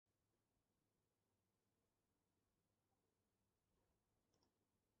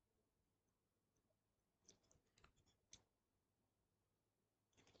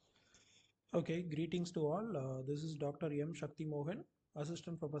Okay, greetings to all. This is Dr. M. Shakti Mohan,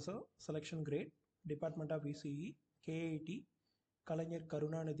 Assistant Professor, Selection Grade, Department of ECE, KIT, Kalanyar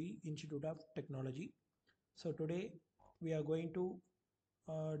Karunanidhi Institute of Technology. So today we are going to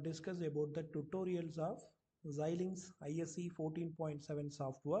discuss about the tutorials of Xilinx ISE 14.7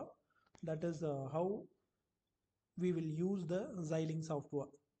 software. That is how we will use the Xilinx software.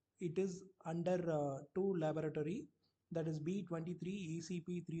 It is under two laboratory, that is B23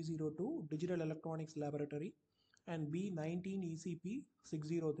 ECP 302 Digital Electronics Laboratory and B19 ECP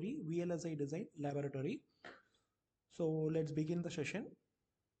 603 VLSI Design Laboratory. So let's begin the session.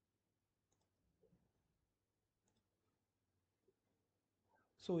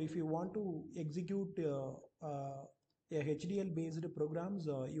 So if you want to execute a HDL based programs,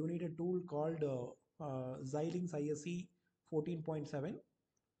 you need a tool called Xilinx ISE 14.7.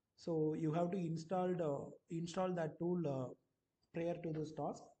 So you have to install that tool prior to this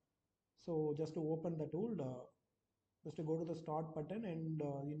task. So just to open the tool, just to go to the start button, and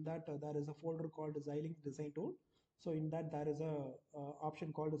in that there is a folder called Xilinx Design Tool. So in that there is a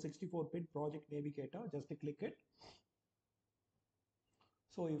option called 64-bit Project Navigator. Just to click it.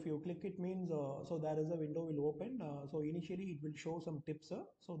 So if you click it means so there is a window will open. So initially it will show some tips.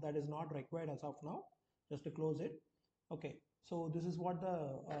 So that is not required as of now. Just to close it. Okay. So this is what the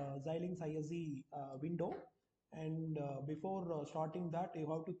Xilinx ISE window. And before starting that, you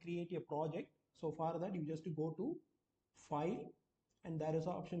have to create a project. So for that, you just go to File, and there is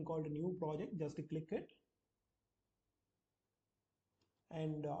an option called New Project. Just to click it.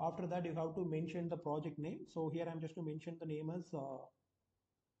 And after that, you have to mention the project name. So here I'm just to mention the name as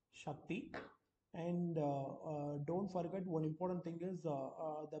Shakti. And don't forget, one important thing is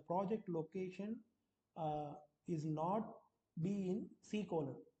the project location is not be in C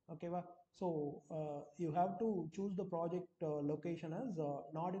colon. Okay, so you have to choose the project location as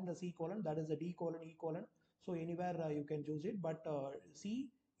not in the C colon, that is the D colon, E colon. So anywhere you can choose it, but C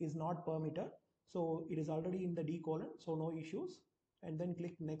is not permitted. So it is already in the D colon, so no issues. And then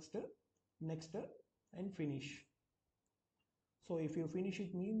click next, next, and finish. So if you finish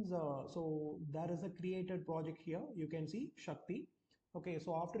it means, so there is a created project here. You can see Shakti. Okay,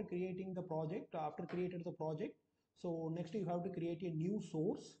 so after creating the project, after created the project, so next you have to create a new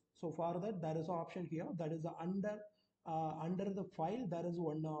source. So for that, there is an option here. That is under the file. There is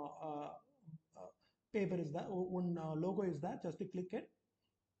one paper is that one logo is that. Just to click it.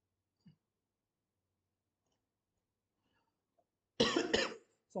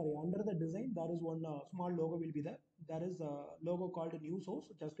 Sorry, under the design there is one small logo will be there. There is a logo called new source.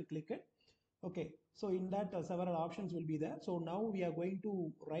 Just to click it. Okay, so in that several options will be there. So now we are going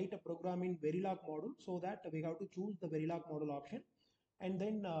to write a program in Verilog module, so that we have to choose the Verilog module option. And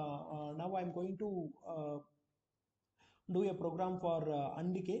then now I'm going to do a program for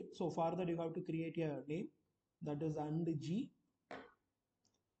undk. So for that you have to create a name, that is undg.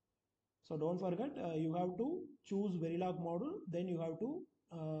 So don't forget, you have to choose Verilog module, then you have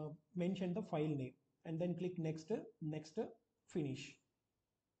to mention the file name, and then click next, next, finish.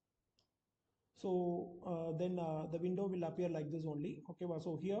 So then the window will appear like this only. Okay,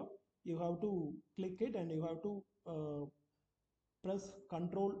 so here you have to click it, and you have to press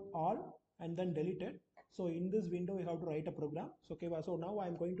Ctrl Alt and then delete it. So in this window you have to write a program. So okay, so now I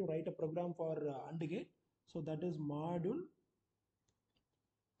am going to write a program for AND. So that is module.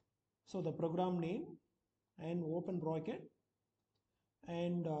 So the program name and open bracket,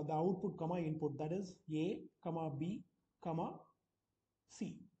 and the output comma input, that is A comma B comma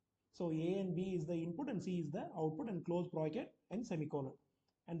C. So A and B is the input and C is the output, and close bracket and semicolon.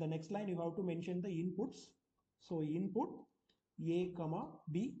 And the next line you have to mention the inputs. So input A comma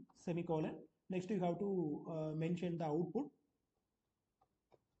B semicolon. Next you have to mention the output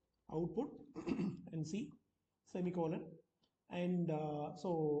and C semicolon. And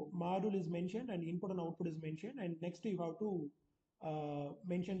so module is mentioned and input and output is mentioned, and next you have to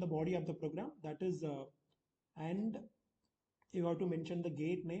mention the body of the program, that is and you have to mention the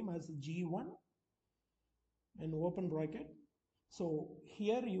gate name as G1 and open bracket. So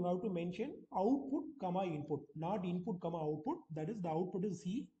here you have to mention output comma input, not input comma output. That is the output is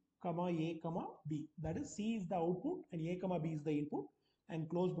C comma A comma B. That is C is the output and A comma B is the input, and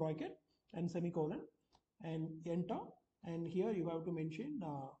close bracket and semicolon and enter. And here you have to mention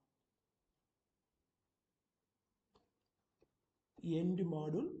end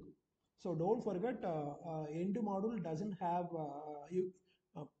module. So don't forget, end module doesn't have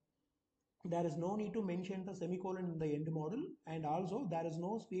there is no need to mention the semicolon in the end module, and also there is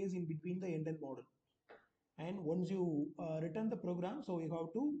no space in between the end and module. And once you return the program, so you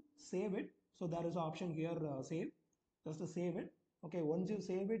have to save it. So there is an option here, save. Just to save it. Okay, once you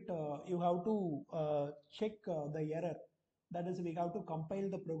save it, you have to check the error. That is, we have to compile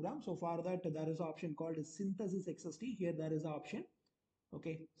the program. So for that, there is an option called synthesis XST. Here there is an option.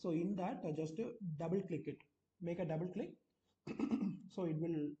 Okay, so in that, just double click it. Make a double click. So it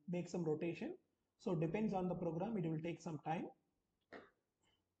will make some rotation. So depends on the program, it will take some time.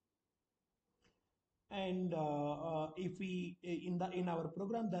 And if we in our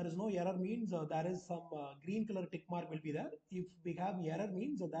program there is no error means there is some green color tick mark will be there. If we have error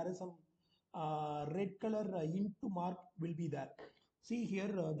means there is some red color into mark will be there. See here,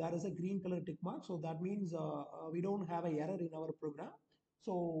 there is a green color tick mark, so that means we don't have a error in our program.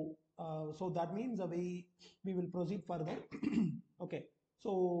 So that means we will proceed further. Okay,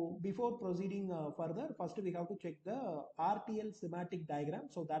 so before proceeding further, first we have to check the RTL schematic diagram.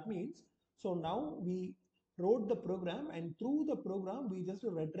 So that means, so now we wrote the program, and through the program we just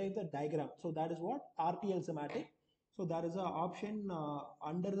retrieve the diagram. So that is what RTL schematic. So there is an option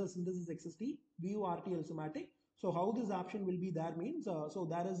under the synthesis XST, view RTL schematic. So how this option will be there means, so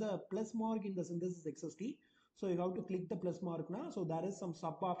there is a plus mark in the synthesis XST. So you have to click the plus mark now. So there is some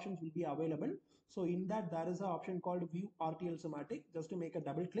sub options will be available. So in that there is an option called view RTL schematic. Just to make a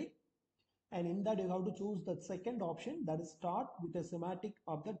double click. And in that you have to choose the second option, that is start with a schematic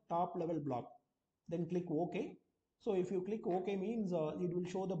of the top level block. Then click OK. So if you click OK means it will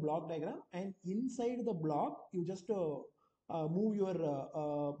show the block diagram, and inside the block you just move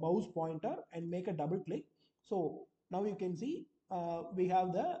your mouse pointer and make a double click. So now you can see we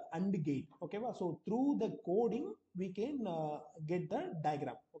have the AND gate. Okay, so through the coding we can get the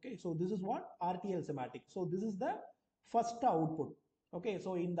diagram. Okay, so this is what RTL schematic. So this is the first output. Okay,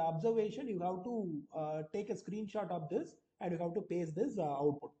 so in the observation you have to take a screenshot of this and you have to paste this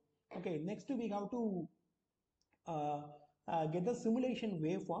output. Okay, next we have to uh, get the simulation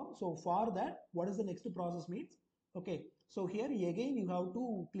waveform. So for that, what is the next process means? Okay, so here again you have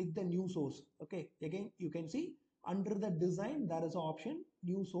to click the new source. Okay, again you can see under the design there is an option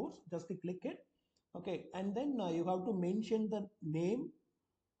new source. Just click it. Okay, and then you have to mention the name.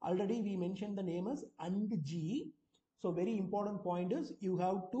 Already we mentioned the name as AND-G. So very important point is you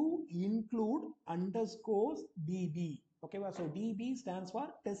have to include underscores DB. Okay, so DB stands for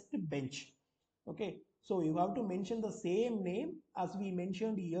test bench. Okay, so you have to mention the same name as we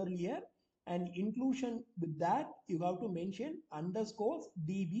mentioned earlier, and inclusion with that you have to mention underscores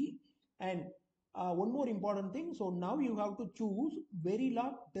DB. And one more important thing, so now you have to choose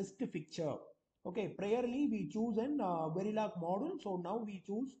Verilog test fixture. Okay, priorly we choose an Verilog module, so now we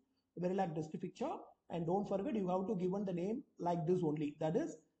choose Verilog test fixture. And don't forget you have to given the name like this only, that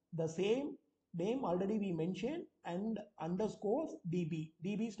is the same name already we mentioned, and underscores DB.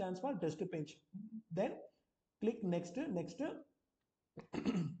 DB stands for test bench. Then click next,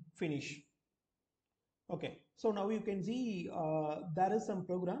 finish. Okay, so now you can see there is some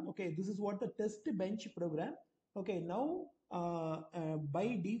program. Okay, this is what the test bench program. Okay, now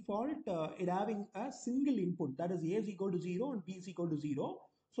by default it having a single input, that is A is equal to 0 and B is equal to 0.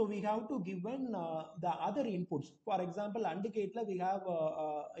 So we have to given the other inputs. For example, AND gate we have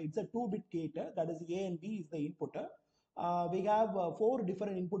it's a 2-bit gate, that is A and B is the input. We have 4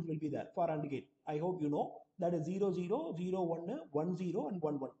 different inputs will be there for AND gate. I hope you know that is 0 0 0 1 1 0 and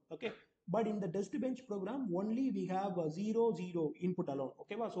 1 1. Okay, but in the test bench program only we have 0 0 input alone.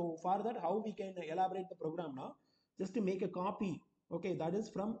 Okay, so for that how we can elaborate the program now, just to make a copy. Okay, that is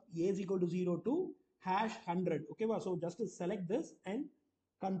from A is equal to 0 to hash 100. Okay, so just to select this and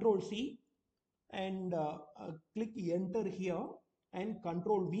Control C and click enter here and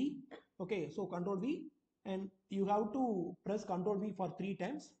Control V. Okay, so Control V, and you have to press Control V for 3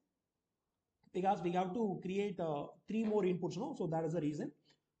 times because we have to create 3 more inputs, no? So that is the reason.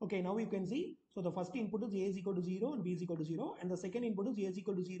 Okay, now you can see, so the first input is A is equal to 0 and B is equal to 0, and the second input is A is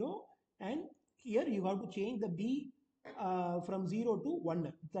equal to 0, and here you have to change the B from 0 to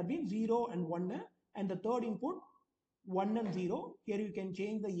 1. That means 0 and 1, and the third input 1 and 0. Here you can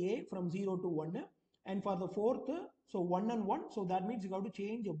change the A from 0 to 1, and for the fourth, so 1 and 1, so that means you have to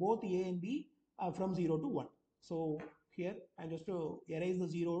change both A and B from 0 to 1. So here I'm just to erase the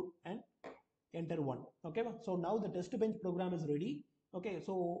 0 and enter 1. Okay, so now the test bench program is ready. Okay,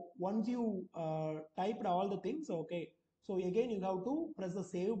 so once you typed all the things, okay, so again you have to press the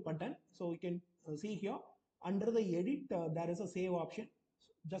save button. So you can see here under the edit there is a save option.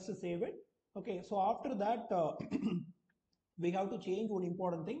 Just to save it. Okay, so after that we have to change one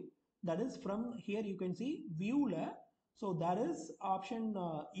important thing, that is from here you can see view layer. So there is option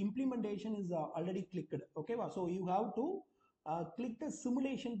implementation is already clicked. Okay, so you have to click the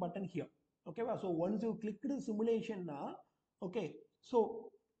simulation button here. Okay, so once you click the simulation, okay,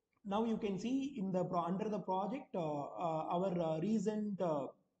 so Now you can see in the under the project our recent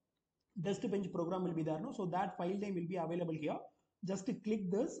test bench program will be there, no? So that file name will be available here. Just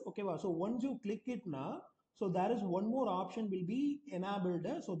click this, okay? So once you click it now, so there is one more option will be enabled,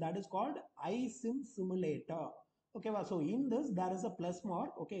 so that is called iSim simulator. Okay, so in this there is a plus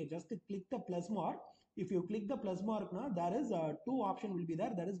mark. Okay, just click the plus mark. If you click the plus mark now, there is two option will be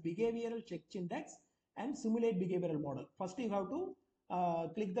there. That is behavioral check index and simulate behavioral model. First you have to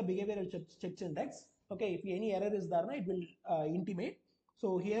click the behavioral check index. Okay, if any error is there, it will intimate.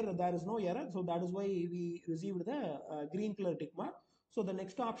 So here there is no error, so that is why we received the green color tick mark. So the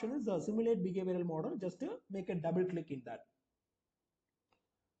next option is simulate behavioral model. Just to make a double click in that.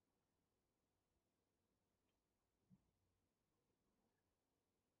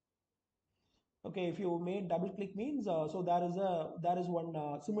 Okay, if you made double click means so there is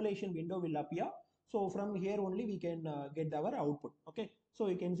one simulation window will appear. So from here only we can get our output. Okay, so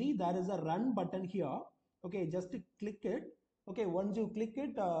you can see there is a run button here. Okay, just click it. Okay, once you click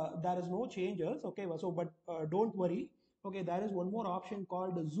it, there is no changes. Okay, so but don't worry. Okay, there is one more option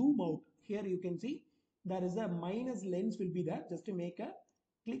called zoom out. Here you can see there is a minus lens will be there. Just to make a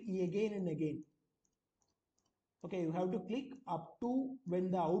click again and again. Okay, you have to click up to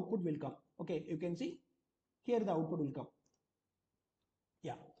when the output will come. Okay, you can see here the output will come.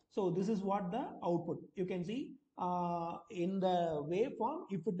 Yeah, so this is what the output you can see in the waveform.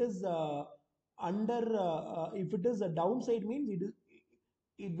 If it is if it is a downside means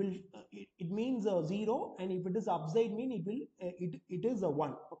it will it means 0, and if it is upside mean it will it is a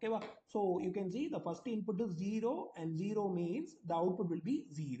 1. Okay, so you can see the first input is 0 and 0 means the output will be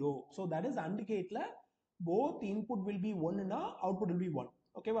 0. So that is indicate both input will be 1 and output will be 1.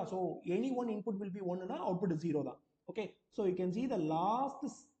 Okay, so any one input will be 1 and output is 0 okay, so you can see the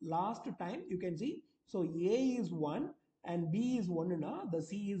last time you can see, so A is 1 and B is 1 and the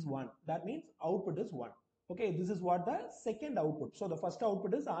C is 1. That means output is 1. Okay, this is what the second output. So the first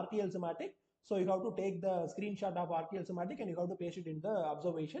output is RTL schematic. So you have to take the screenshot of RTL schematic and you have to paste it in the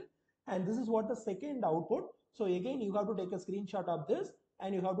observation. And this is what the second output. So again, you have to take a screenshot of this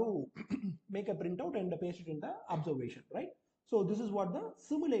and you have to make a printout and paste it in the observation, right? So this is what the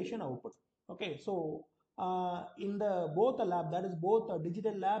simulation output. Okay, so in the both the lab, that is both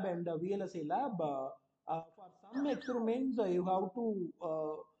digital lab and VLSI lab, for some experiments you have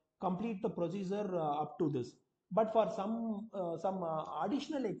to complete the procedure up to this. But for some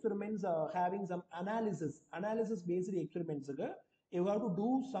additional experiments having some analysis based experiments, you have to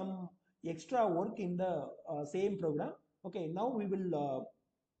do some extra work in the same program. Okay, now we will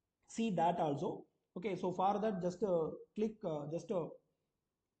see that also. Okay, so for that just click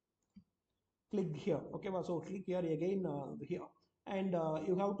click here. Okay, so click here again here, and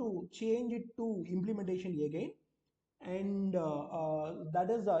you have to change it to implementation again. And that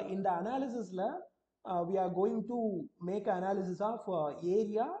is in the analysis lab, we are going to make analysis of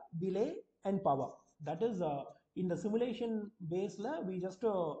area, delay and power. That is in the simulation base lab, we just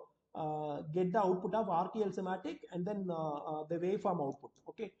get the output of RTL schematic and then the waveform output.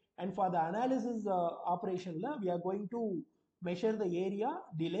 Okay, and for the analysis operation lab, we are going to measure the area,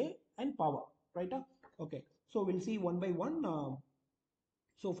 delay and power, right? Okay, so we'll see one by one.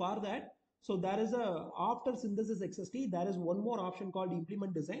 So for that, so there is a after synthesis XST, there is one more option called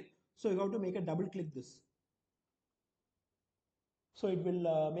implement design. So you have to make a double click this. So it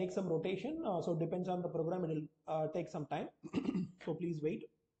will make some rotation. So depends on the program, it will take some time. So please wait.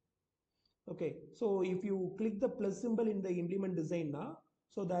 Okay, so if you click the plus symbol in the implement design now,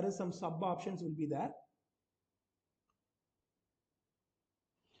 so there is some sub options will be there.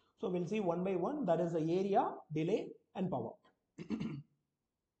 So we'll see one by one. That is the area, delay and power.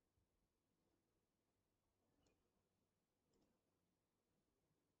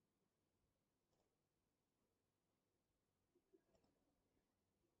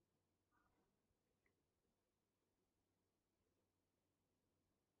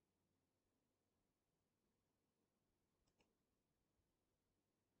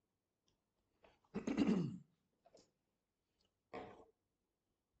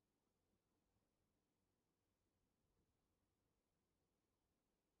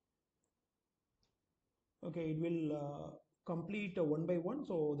 Okay, it will complete one by one.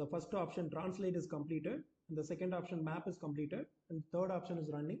 So the first option translate is completed, and the second option map is completed, and third option is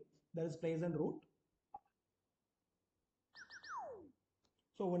running. That is place and route.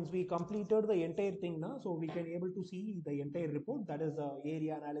 So once we completed the entire thing now, so we can able to see the entire report. That is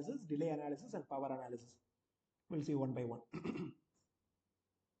area analysis, delay analysis, and power analysis. We'll see one by one.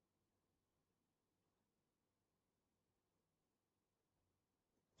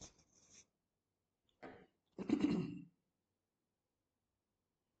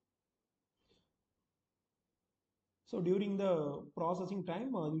 So during the processing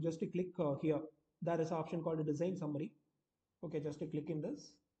time, you just click here. There is an option called design summary. Okay, just click in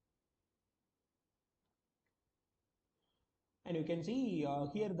this. And you can see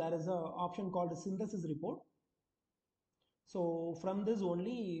here there is an option called synthesis report. So from this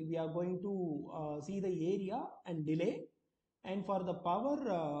only we are going to see the area and delay. And for the power,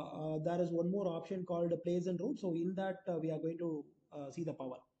 there is one more option called place and route. So in that we are going to see the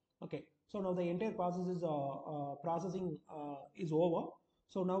power. Okay. So now the entire process is processing is over.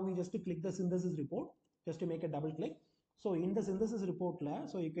 So now we just click the synthesis report just to make a double click. So in the synthesis report,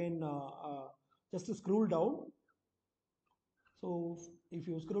 so you can just scroll down. So if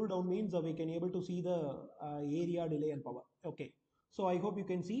you scroll down means we can able to see the area, delay and power. Okay. So I hope you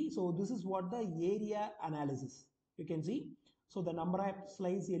can see. So this is what the area analysis. You can see. So the number of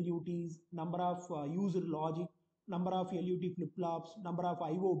slice LUTs, number of user logic, number of LUT flip-flops, number of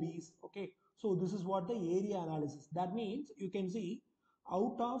IOBs. Okay. So this is what the area analysis. That means you can see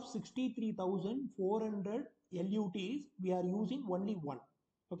out of 63,400 LUTs, we are using only one.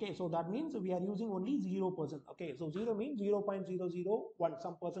 Okay, so that means we are using only 0%. Okay, so 0 means 0.001,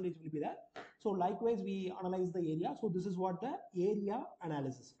 some percentage will be there. So likewise, we analyze the area. So this is what the area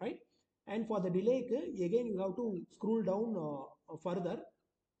analysis, right? And for the delay, again, you have to scroll down further.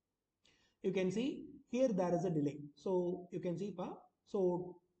 You can see here there is a delay. So you can see,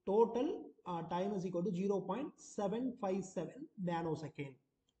 so total time is equal to 0.757 nanosecond.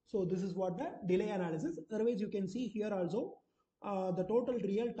 So this is what the delay analysis. Otherwise, you can see here also the total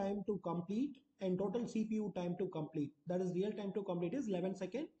real time to complete and total CPU time to complete. That is real time to complete is 11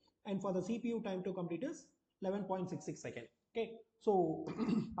 second, and for the CPU time to complete is 11.66 second. Okay, so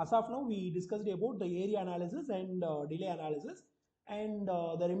as of now we discussed about the area analysis and delay analysis, and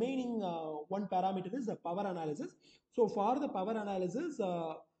the remaining one parameter is the power analysis. So for the power analysis,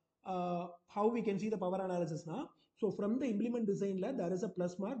 how we can see the power analysis now? So from the implement design lab, there is a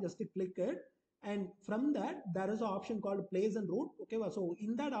plus mark, just click it, and from that there is an option called place and route. Okay, so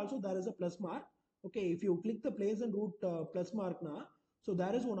in that also there is a plus mark. Okay, if you click the place and route plus mark now, so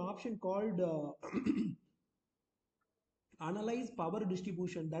there is one option called analyze power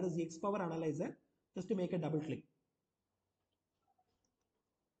distribution, that is X power analyzer. Just to make a double click.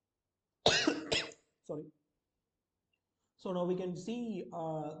 Sorry. So now we can see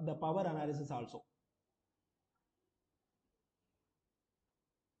the power analysis also.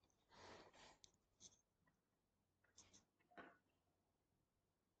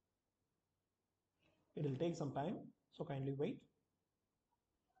 It will take some time, so kindly wait.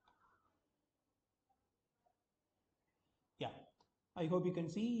 Yeah, I hope you can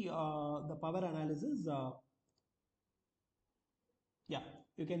see the power analysis. Yeah,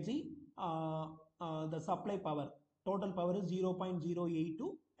 you can see the supply power. Total power is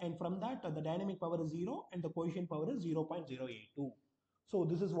 0.082, and from that the dynamic power is 0 and the coefficient power is 0.082. So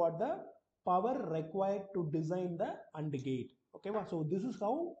this is what the power required to design the AND gate. Okay, so this is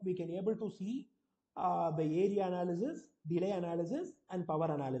how we can able to see the area analysis, delay analysis and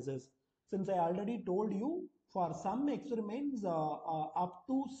power analysis. Since I already told you, for some experiments up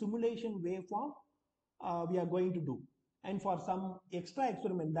to simulation waveform we are going to do. And for some extra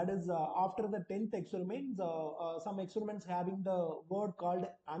experiment, that is after the 10th experiment, some experiments having the word called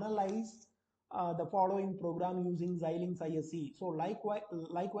analyze the following program using Xilinx ISE. So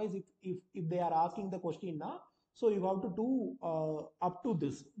likewise if they are asking the question now, so you have to do up to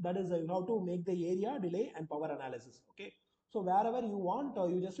this. That is, you have to make the area, delay and power analysis. Okay. So wherever you want,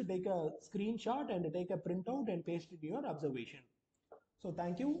 you just take a screenshot and take a printout and paste it in your observation. So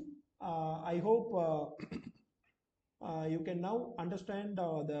thank you. I hope you can now understand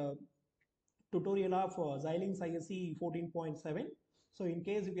the tutorial of Xilinx ISE 14.7. So in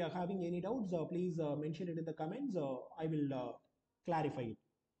case if you are having any doubts, please mention it in the comments. I will clarify it.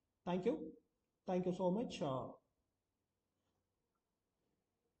 Thank you. Thank you so much.